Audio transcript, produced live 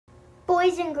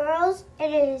Boys and girls,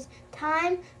 it is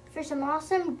time for some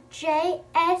awesome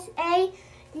JSA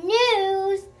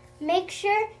news. Make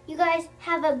sure you guys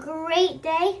have a great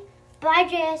day. Bye,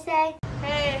 JSA.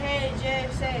 Hey,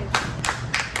 JSA.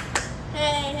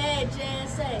 Hey,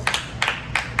 JSA.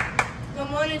 Good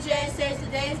morning, JSA.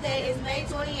 Today's date is May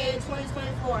 28,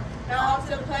 2024. Now off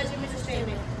to the pledge of Mr.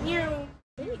 Statement.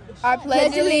 I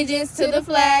pledge allegiance to the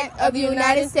flag of the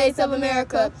United States of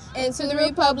America and to the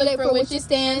republic for which it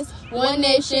stands, one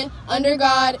nation, under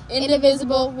God,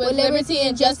 indivisible, with liberty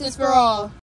and justice for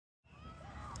all.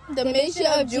 The mission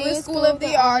of Jewett School of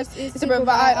the Arts is to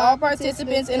provide all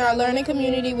participants in our learning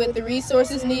community with the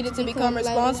resources needed to become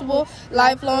responsible,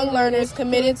 lifelong learners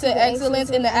committed to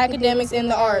excellence in the academics and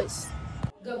the arts.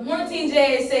 Good morning,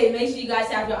 JSA. Make sure you guys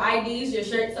have your IDs, your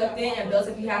shirt tucked in, and belts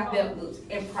if you have belt loops,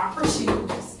 and proper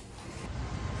shoes.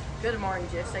 Good morning,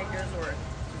 JSA. Here's the word.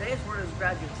 Today's word is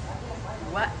graduate.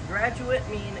 What graduate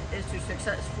mean is to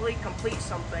successfully complete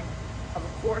something of a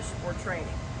course or training.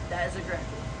 That is a graduate.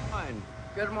 Fine.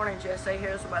 Good morning, JSA.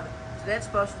 Here's the weather. Today it's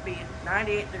supposed to be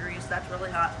 98 degrees. That's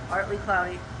really hot. Partly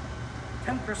cloudy.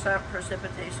 10%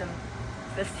 precipitation.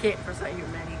 58%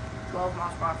 humidity. 12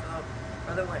 miles per hour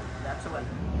for the wind. That's the weather.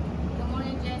 Good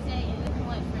morning, JSA, and this is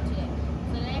lunch for today.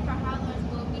 Today for hot lunch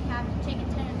we'll be having chicken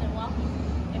tenders and waffles.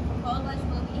 And for cold lunch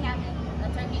we'll be having a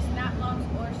turkey snap logs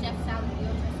or chef salad.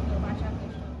 You'll just go watch out for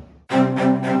show.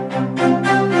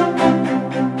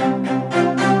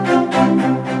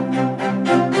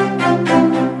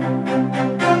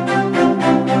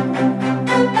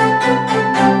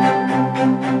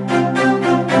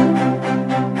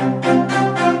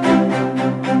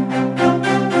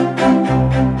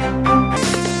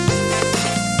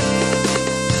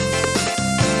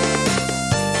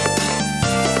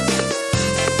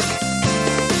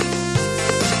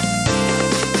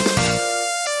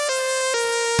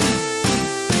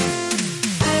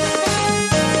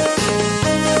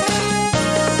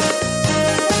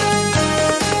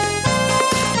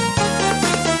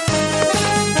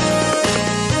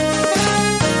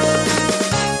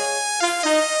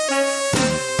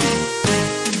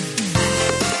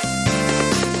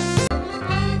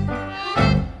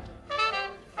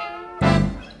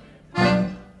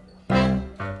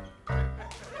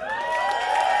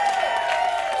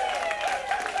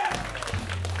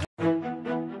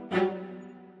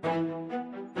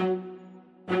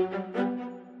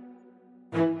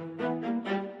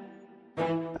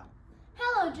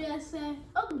 JSA.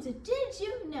 Welcome to Did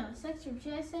You Know, section of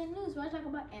JSA News, where I talk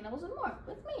about animals and more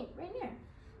with me right here.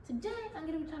 Today I'm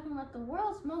going to be talking about the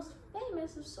world's most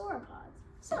famous of sauropods.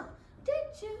 So,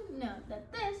 did you know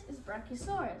that this is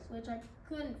Brachiosaurus, which I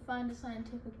couldn't find a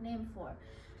scientific name for?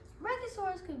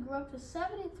 Brachiosaurus could grow up to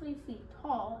 73 feet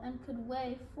tall and could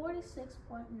weigh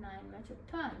 46.9 metric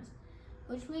tons,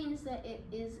 which means that it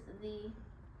is the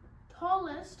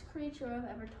tallest creature I've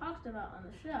ever talked about on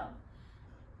the show.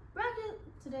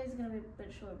 Today's going to be a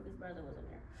bit short because brother wasn't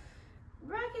here.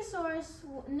 Brachiosaurus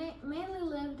mainly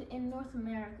lived in North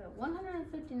America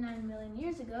 159 million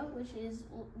years ago, which is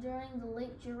during the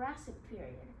late Jurassic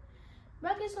period.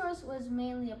 Brachiosaurus was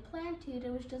mainly a plant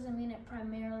eater, which means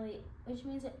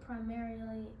it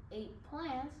primarily ate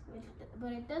plants,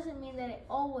 but it doesn't mean that it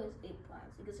always ate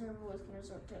plants, because herbivores can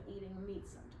resort to eating meat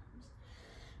sometimes.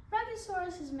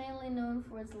 Brachiosaurus is mainly known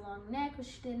for its long neck,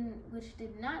 which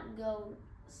did not go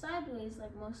sideways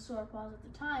like most sauropods at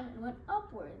the time and went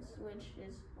upwards, which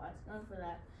is why it's known for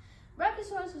that.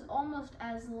 Brachiosaurus is almost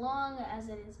as long as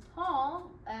it is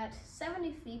tall, at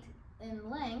 70 feet in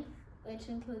length, which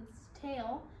includes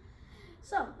tail.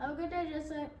 So, have a good day,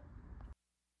 JSA.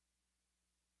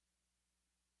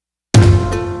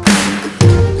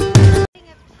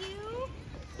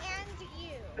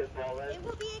 It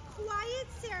will be a quiet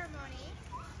ceremony.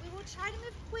 We will try to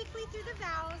move quickly through the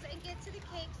vows and get to the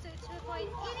cake so to avoid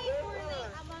any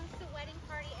quarreling amongst the wedding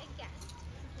party and guests.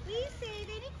 Please save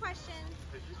any questions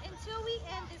until we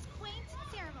end this quaint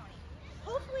ceremony.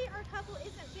 Hopefully our couple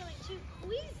isn't feeling too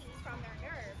queasy from their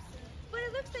nerves, but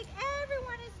it looks like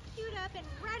everyone is queued up and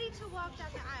ready to walk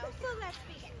down the aisle, so let's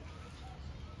begin.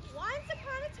 Once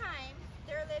upon a time,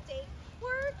 there lived a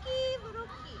quirky little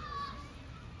Q.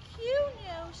 Q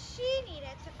knew she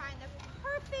needed to find the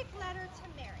perfect letter to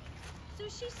marry, so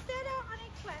she set out on a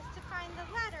quest to find the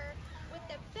letter with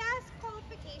the best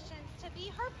qualifications to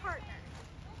be her partner.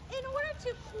 In order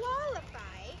to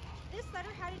qualify, this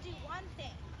letter had to do one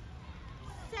thing: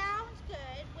 sound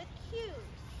good with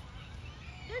Q's.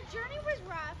 Their journey was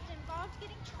rough and involved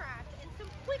getting trapped in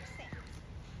some quicksand.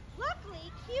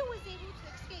 Luckily, Q was able to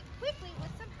escape quickly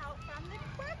with some help from the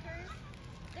Quackers,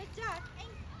 the duck, and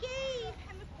gave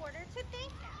him a quarter to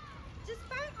thank him.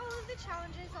 Despite all of the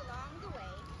challenges along the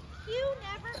way, Hugh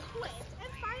never quit and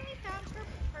finally found her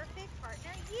perfect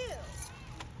partner, Hugh.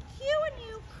 Hugh and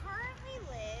Hugh currently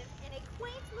live in a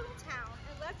quaint little town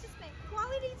and love to spend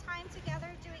quality time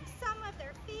together doing some of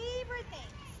their favorite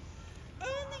things.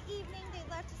 In the evening, they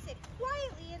love to sit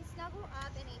quietly and snuggle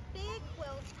up in a big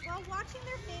quilt while watching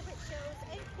their favorite shows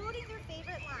and quoting their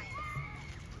favorite lines.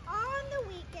 On the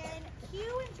weekend,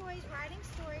 Hugh enjoys writing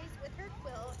stories with her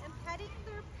quill and petting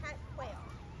their pet quail.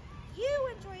 Hugh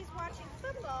enjoys watching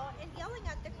football and yelling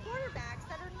at the quarterbacks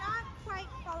that are not quite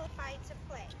qualified to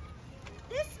play.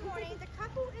 This morning, the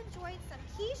couple enjoyed some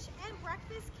quiche and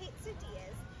breakfast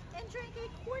quesadillas and drank a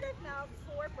quart of milk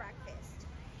for breakfast.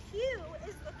 Hugh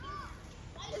is looking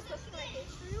like a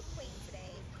true queen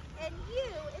today, and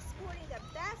Hugh is sporting the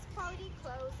best quality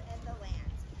clothes in the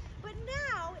land. But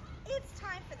now, it's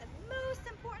time for the most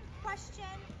important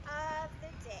question of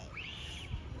the day.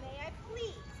 May I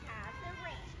please have the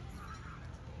reins?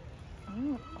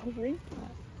 Oh, I'll read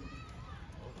that.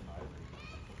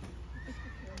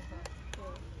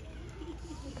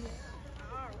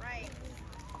 All right.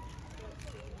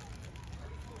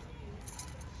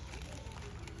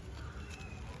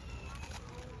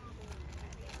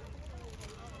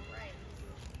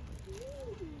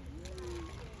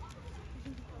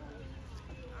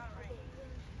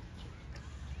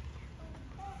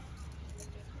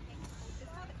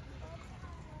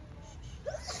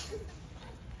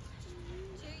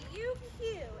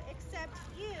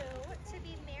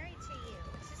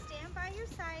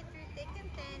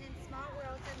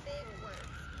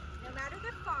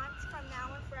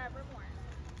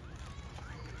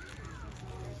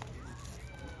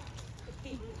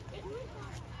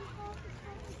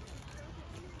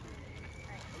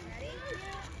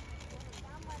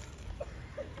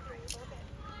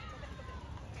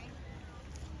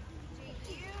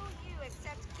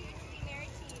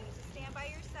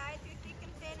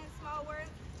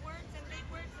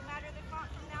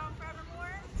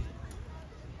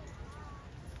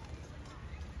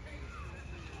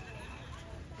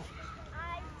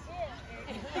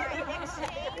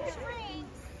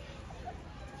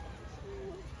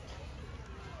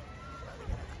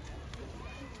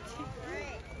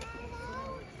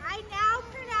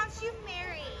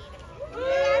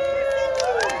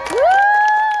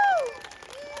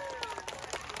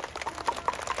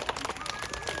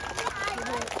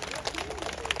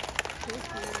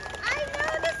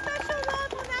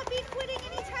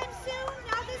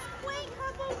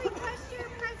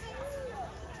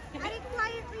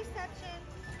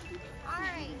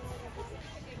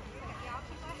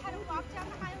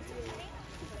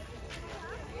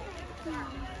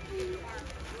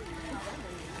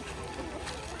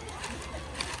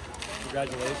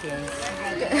 Congratulations.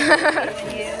 Congratulations.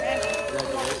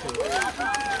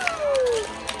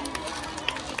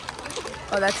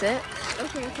 Oh, that's it?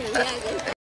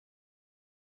 Okay.